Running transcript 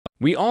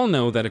We all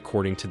know that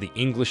according to the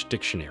English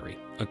dictionary,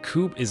 a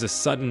coup is a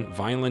sudden,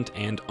 violent,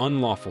 and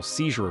unlawful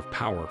seizure of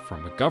power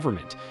from a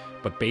government.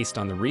 But based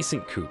on the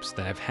recent coups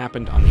that have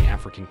happened on the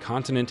African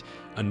continent,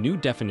 a new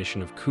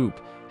definition of coup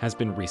has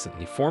been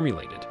recently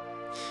formulated.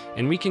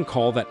 And we can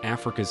call that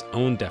Africa's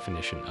own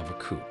definition of a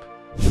coup.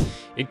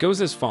 It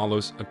goes as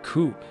follows: a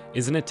coup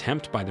is an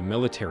attempt by the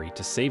military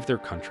to save their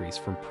countries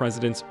from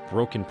presidents'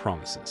 broken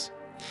promises.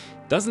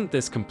 Doesn't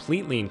this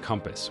completely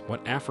encompass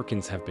what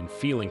Africans have been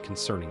feeling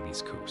concerning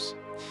these coups?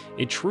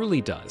 It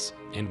truly does,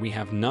 and we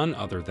have none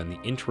other than the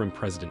interim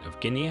president of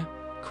Guinea,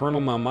 Colonel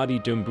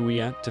Mamadi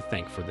Doumbouya, to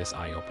thank for this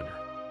eye-opener.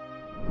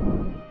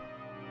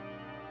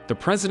 The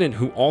president,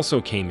 who also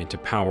came into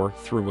power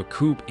through a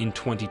coup in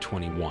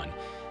 2021,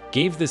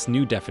 gave this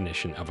new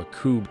definition of a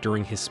coup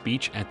during his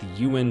speech at the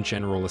UN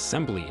General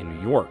Assembly in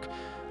New York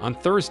on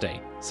Thursday,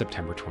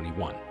 September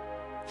 21.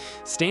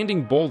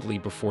 Standing boldly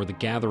before the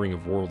gathering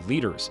of world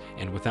leaders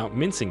and without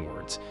mincing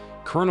words,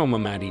 Colonel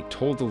Mamadi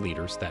told the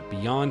leaders that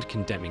beyond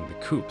condemning the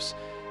coups,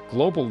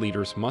 global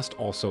leaders must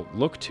also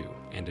look to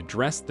and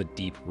address the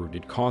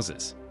deep-rooted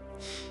causes.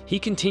 He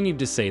continued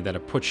to say that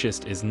a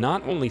putschist is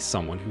not only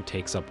someone who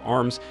takes up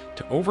arms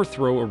to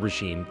overthrow a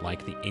regime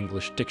like the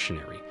English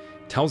dictionary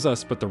tells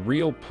us, but the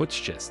real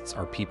putschists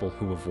are people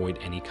who avoid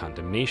any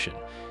condemnation,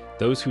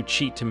 those who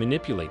cheat to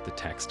manipulate the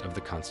text of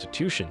the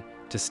Constitution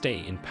to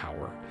stay in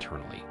power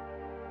eternally.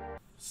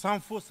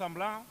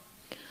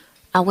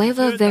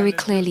 However, very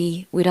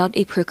clearly, without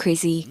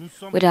hypocrisy,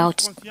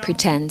 without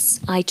pretense,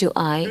 eye to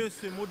eye,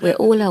 we're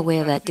all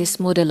aware that this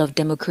model of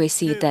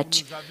democracy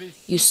that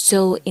you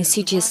so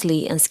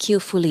insidiously and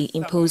skillfully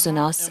impose on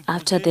us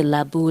after the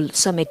La Boule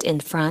summit in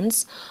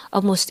France,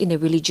 almost in a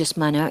religious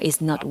manner, is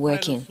not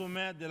working.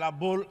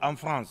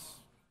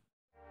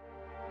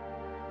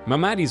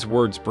 Mamadi's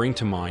words bring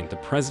to mind the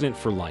president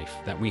for life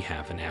that we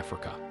have in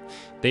Africa.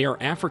 They are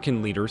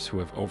African leaders who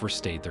have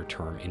overstayed their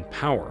term in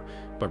power,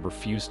 but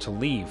refuse to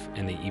leave,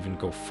 and they even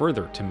go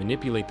further to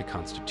manipulate the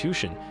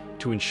Constitution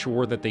to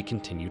ensure that they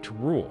continue to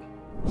rule.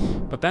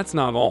 But that's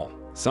not all.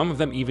 Some of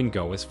them even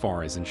go as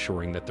far as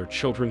ensuring that their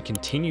children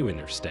continue in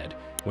their stead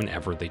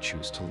whenever they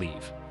choose to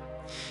leave.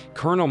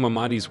 Colonel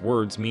Mamadi's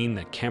words mean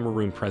that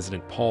Cameroon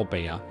President Paul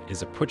Biya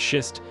is a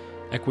putschist,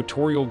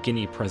 Equatorial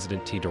Guinea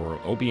President Teodoro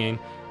Obiang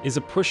is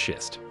a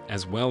putschist,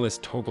 as well as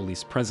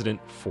Togolese President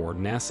Faure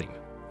Gnassingbé.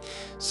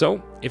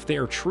 So, if they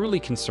are truly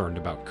concerned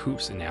about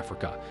coups in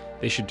Africa,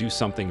 they should do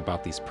something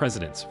about these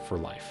presidents for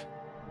life.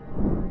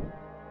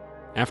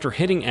 After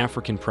hitting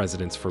African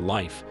presidents for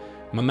life,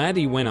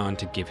 Mamadi went on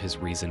to give his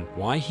reason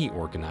why he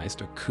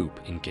organized a coup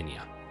in Guinea.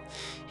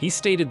 He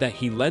stated that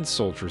he led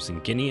soldiers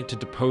in Guinea to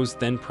depose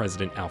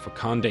then-President Alpha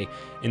Condé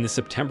in the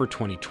September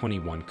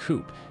 2021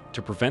 coup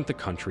to prevent the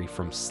country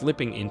from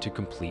slipping into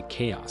complete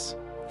chaos.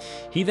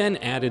 He then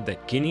added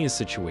that Guinea's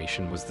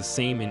situation was the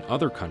same in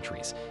other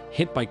countries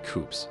hit by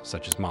coups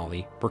such as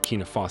Mali,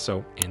 Burkina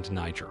Faso, and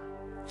Niger.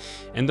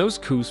 And those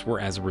coups were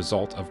as a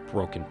result of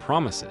broken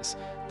promises,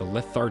 the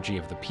lethargy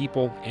of the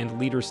people, and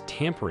leaders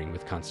tampering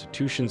with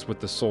constitutions with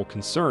the sole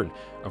concern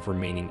of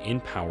remaining in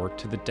power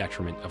to the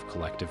detriment of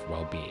collective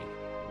well-being.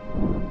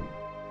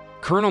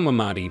 Colonel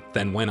Mamadi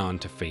then went on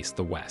to face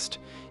the West.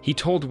 He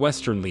told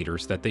Western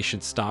leaders that they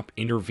should stop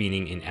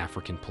intervening in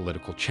African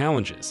political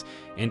challenges,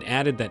 and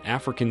added that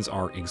Africans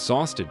are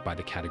exhausted by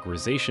the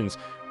categorizations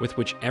with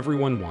which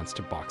everyone wants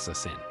to box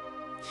us in.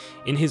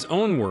 In his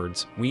own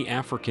words, we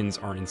Africans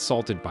are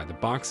insulted by the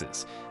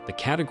boxes, the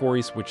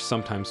categories which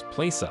sometimes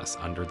place us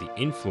under the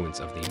influence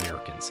of the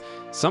Americans,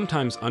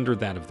 sometimes under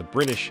that of the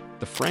British,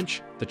 the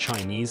French, the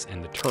Chinese,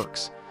 and the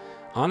Turks.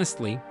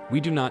 Honestly,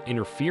 we do not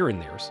interfere in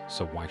theirs,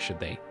 so why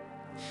should they?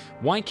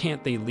 Why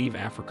can't they leave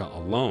Africa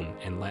alone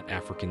and let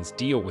Africans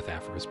deal with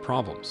Africa's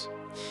problems?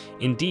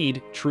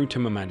 Indeed, true to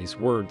Mamadi's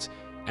words,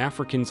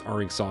 Africans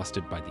are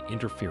exhausted by the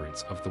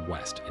interference of the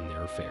West in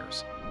their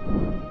affairs.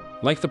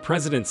 Like the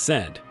president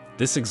said,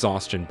 this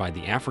exhaustion by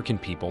the African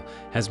people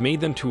has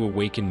made them to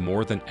awaken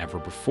more than ever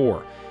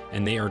before,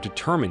 and they are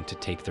determined to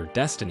take their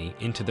destiny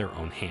into their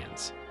own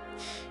hands.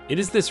 It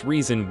is this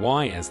reason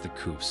why, as the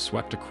coups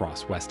swept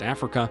across West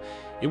Africa,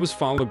 it was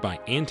followed by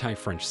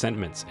anti-French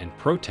sentiments and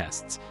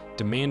protests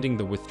demanding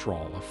the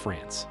withdrawal of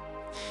France.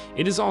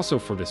 It is also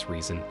for this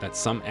reason that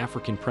some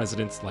African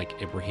presidents like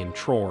Ibrahim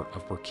Traoré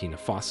of Burkina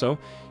Faso,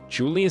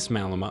 Julius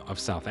Malema of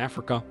South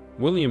Africa,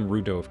 William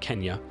Ruto of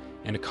Kenya,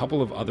 and a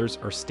couple of others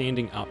are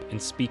standing up and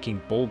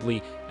speaking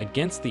boldly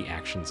against the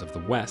actions of the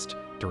West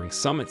during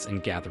summits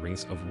and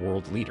gatherings of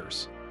world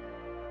leaders.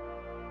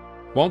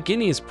 While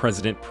Guinea's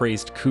president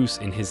praised coups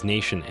in his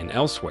nation and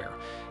elsewhere,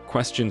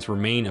 questions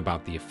remain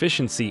about the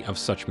efficiency of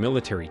such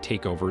military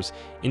takeovers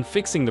in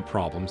fixing the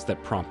problems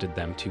that prompted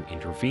them to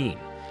intervene.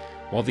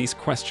 While these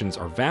questions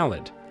are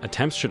valid,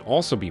 attempts should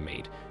also be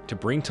made to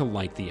bring to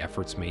light the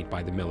efforts made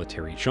by the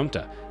military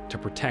junta to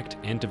protect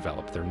and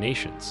develop their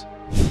nations.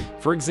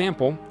 For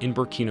example, in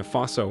Burkina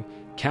Faso,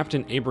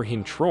 Captain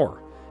Ibrahim Traoré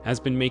has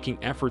been making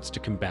efforts to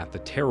combat the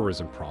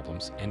terrorism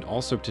problems and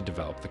also to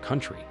develop the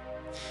country.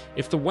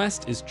 If the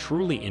West is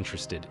truly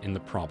interested in the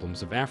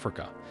problems of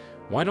Africa,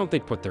 Why don't they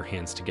put their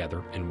hands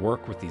together and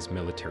work with these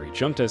military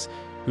juntas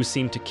who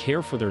seem to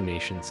care for their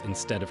nations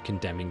instead of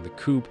condemning the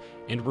coup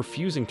and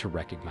refusing to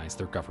recognize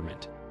their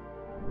government?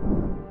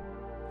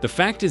 The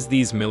fact is,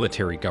 these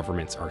military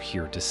governments are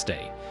here to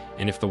stay,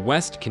 and if the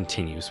West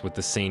continues with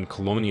the same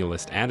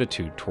colonialist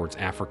attitude towards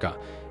Africa,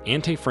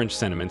 anti-French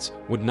sentiments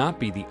would not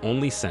be the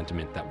only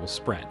sentiment that will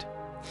spread.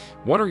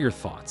 What are your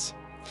thoughts?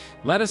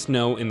 Let us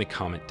know in the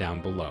comment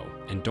down below,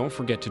 and don't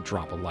forget to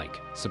drop a like,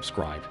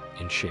 subscribe,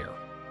 and share.